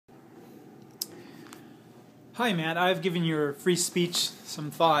Hi, Matt. I've given your free speech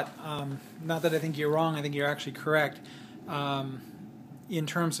some thought. Not that I think you're wrong, I think you're actually correct. Um, in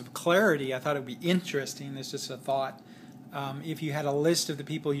terms of clarity, I thought it would be interesting. It's just a thought. If you had a list of the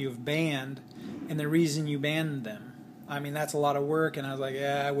people you've banned and the reason you banned them. I mean, that's a lot of work, and I was like,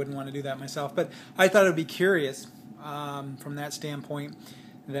 yeah, I wouldn't want to do that myself. But I thought it would be curious from that standpoint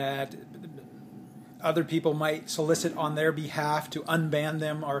that other people might solicit on their behalf to unban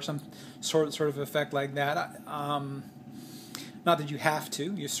them or some sort of effect like that. Not that you have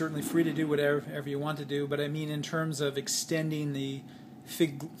to. You're certainly free to do whatever you want to do. But I mean, in terms of extending the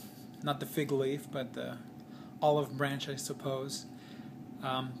not the fig leaf, but the olive branch, I suppose.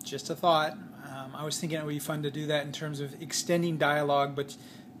 Just a thought. I was thinking it would be fun to do that in terms of extending dialogue, but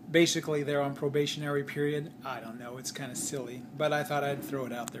basically they're on probationary period. I don't know. It's kind of silly, but I thought I'd throw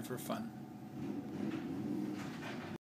it out there for fun.